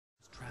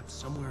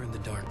Somewhere in the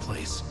dark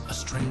place, a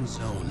strange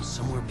zone,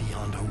 somewhere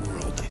beyond our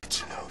world.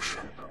 It's an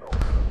ocean.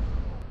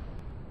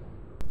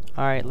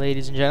 Alright,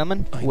 ladies and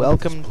gentlemen,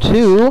 welcome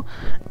to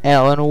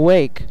Alan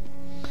Wake.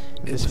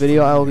 In this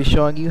video I will be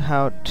showing you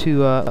how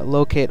to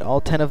locate all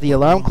 10 of the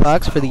alarm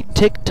clocks for the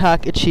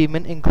Tock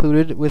achievement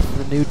included with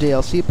the new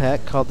DLC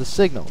pack called The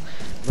Signal.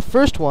 The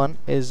first one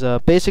is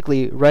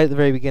basically right at the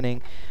very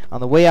beginning. On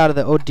the way out of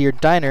the Oh Dear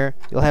Diner,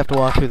 you'll have to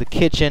walk through the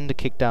kitchen to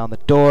kick down the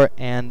door,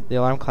 and the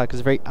alarm clock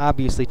is very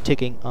obviously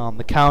ticking on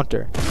the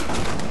counter.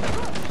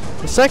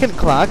 The second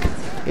clock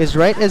is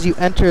right as you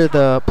enter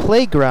the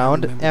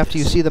playground after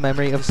you see the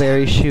memory of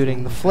Barry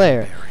shooting the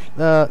flare.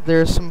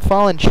 There's some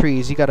fallen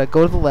trees. You gotta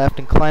go to the left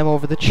and climb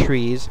over the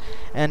trees,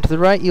 and to the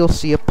right you'll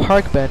see a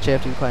park bench.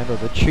 After you climb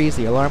over the trees,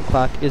 the alarm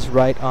clock is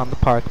right on the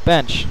park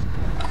bench.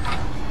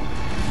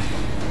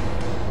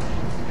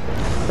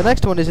 The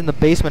next one is in the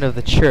basement of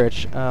the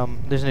church.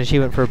 There's an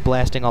achievement for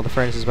blasting all the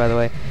furnaces, by the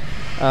way.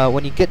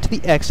 When you get to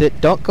the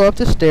exit, don't go up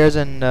the stairs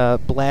and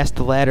blast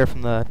the ladder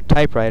from the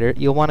typewriter.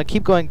 You'll want to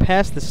keep going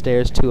past the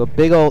stairs to a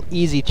big old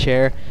easy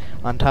chair.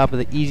 On top of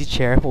the easy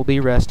chair will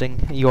be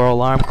resting your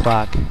alarm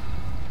clock.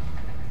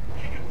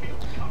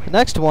 The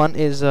next one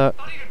is, the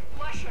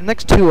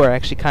next two are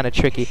actually kind of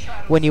tricky.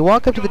 When you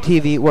walk up to the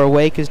TV where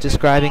Wake is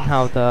describing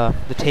how the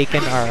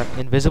Taken are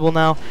invisible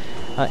now,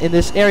 in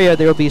this area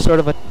there will be sort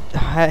of a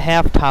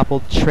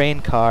half-toppled train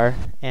car,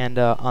 and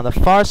on the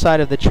far side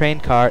of the train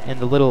car, in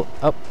the little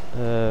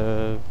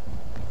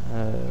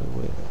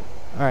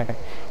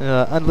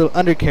little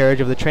undercarriage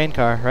of the train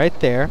car, right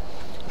there,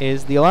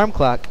 is the alarm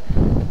clock,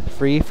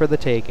 free for the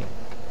taking.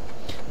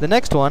 The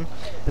next one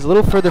is a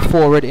little further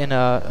forward in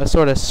a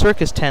sort of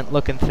circus tent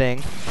looking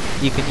thing.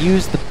 You can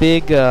use the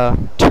big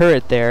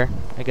turret there,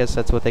 I guess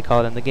that's what they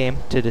call it in the game,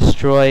 to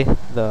destroy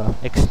the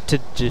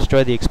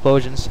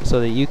explosions so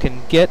that you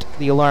can get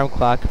the alarm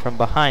clock from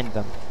behind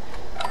them.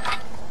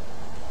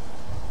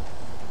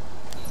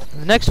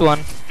 The next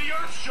one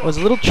was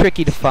a little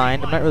tricky to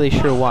find. I'm not really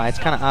sure why. It's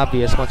kind of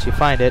obvious once you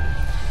find it.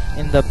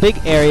 In the big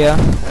area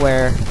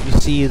where you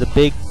see the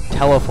big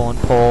telephone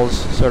poles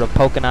sort of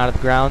poking out of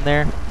the ground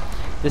there,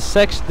 this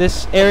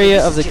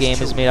area of the game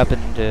is made up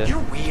into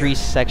three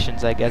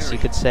sections, I guess you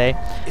could say.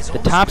 The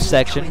top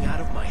section,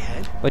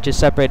 which is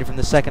separated from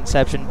the second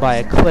section by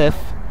a cliff,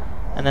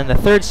 and then the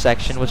third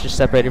section, which is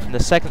separated from the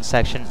second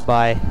section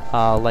by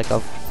like a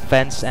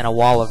fence and a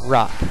wall of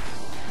rock.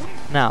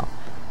 Now,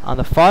 on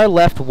the far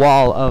left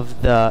wall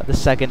of the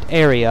second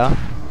area,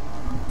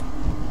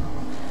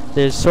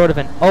 there's sort of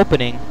an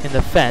opening in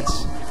the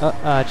fence.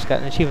 I just got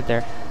an achievement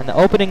there. And the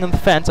opening in the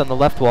fence on the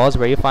left wall is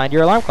where you find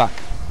your alarm clock.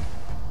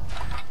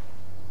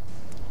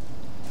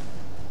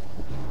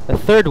 The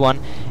third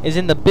one is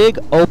in the big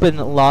open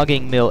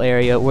logging mill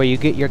area where you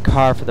get your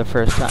car for the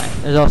first time.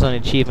 There's also an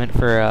achievement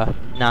for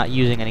not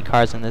using any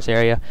cars in this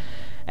area.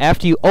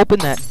 After you open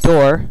that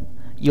door,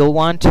 you'll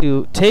want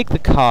to take the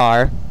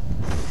car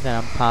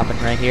that I'm popping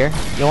right here.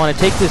 You'll want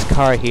to take this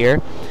car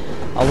here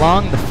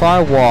along the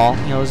far wall.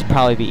 You know, this would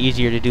probably be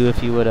easier to do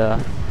if you would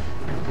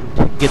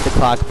get the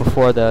clock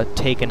before the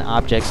taken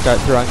objects start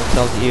throwing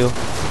themselves at you.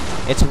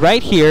 It's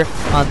right here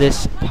on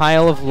this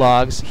pile of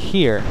logs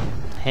here,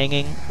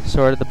 hanging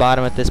sort of the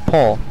bottom at this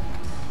pole.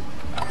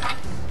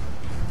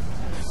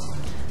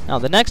 Now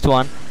the next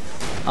one,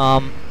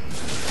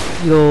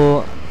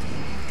 you'll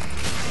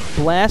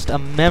blast a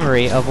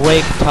memory of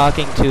Wake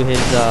talking to his,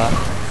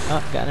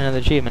 got another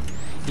achievement.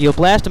 You'll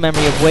blast a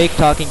memory of Wake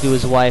talking to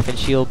his wife, and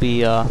she'll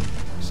be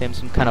saying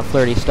some kind of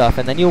flirty stuff,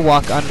 and then you'll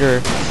walk under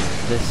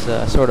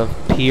this sort of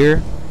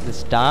pier,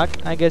 this dock,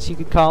 I guess you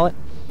could call it.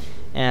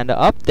 And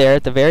up there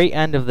at the very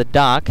end of the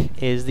dock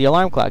is the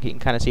alarm clock. You can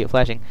kind of see it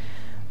flashing.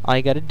 All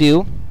you gotta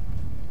do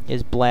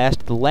is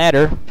blast the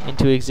ladder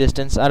into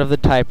existence out of the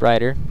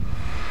typewriter.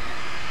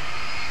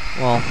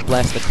 Well,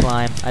 blast the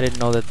climb. I didn't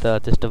know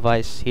that this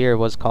device here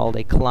was called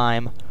a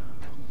climb.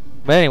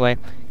 But anyway,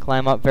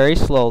 climb up very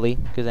slowly,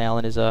 because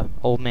Alan is an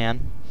old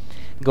man.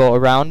 Go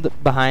around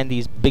behind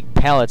these big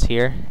pallets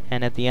here,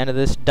 and at the end of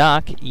this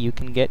dock, you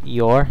can get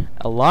your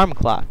alarm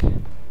clock.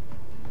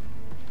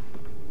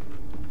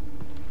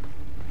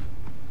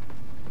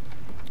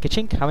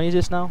 Ka-chink, how many is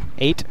this now?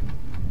 8?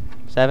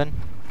 7?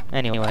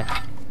 Anyway.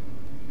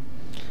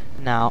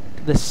 Now,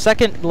 the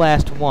second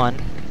last one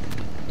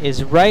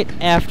is right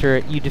after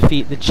you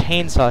defeat the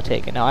chainsaw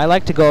Taken. Now, I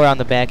like to go around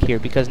the back here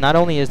because not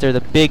only is there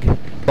the big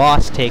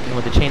boss Taken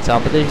with the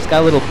chainsaw, but he's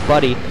got a little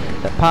buddy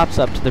that pops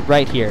up to the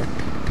right here.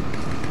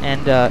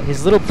 And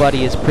his little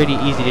buddy is pretty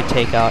easy to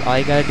take out. All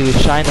you gotta do is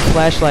shine the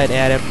flashlight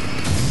at him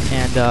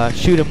and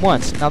shoot him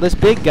once. Now, this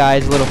big guy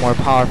is a little more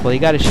powerful. You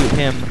gotta shoot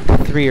him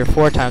 3 or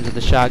 4 times with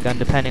the shotgun,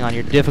 depending on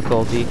your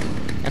difficulty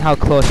and how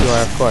close you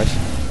are, of course.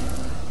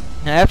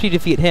 Now, after you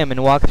defeat him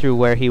and walk through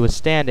where he was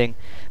standing,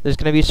 there's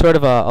going to be sort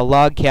of a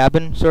log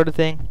cabin sort of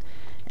thing.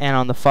 And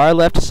on the far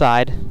left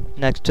side,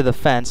 next to the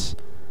fence,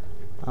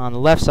 on the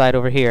left side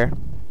over here,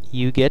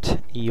 you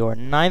get your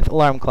 9th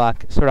alarm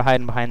clock, sort of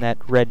hiding behind that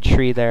red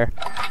tree there.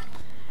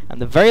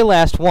 And the very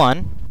last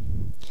one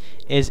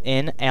is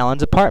in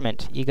Alan's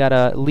apartment. You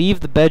gotta leave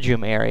the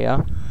bedroom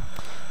area,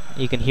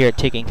 You can hear it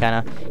ticking,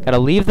 kinda. Gotta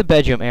leave the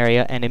bedroom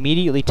area and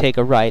immediately take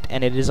a right,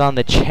 and it is on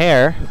the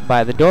chair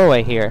by the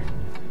doorway here.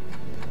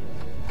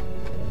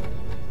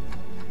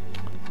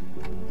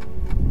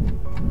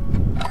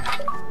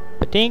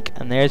 Ba-dink,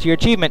 and there's your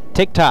achievement,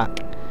 TikTok.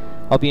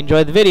 Hope you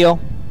enjoyed the video.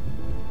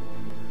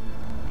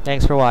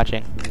 Thanks for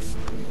watching.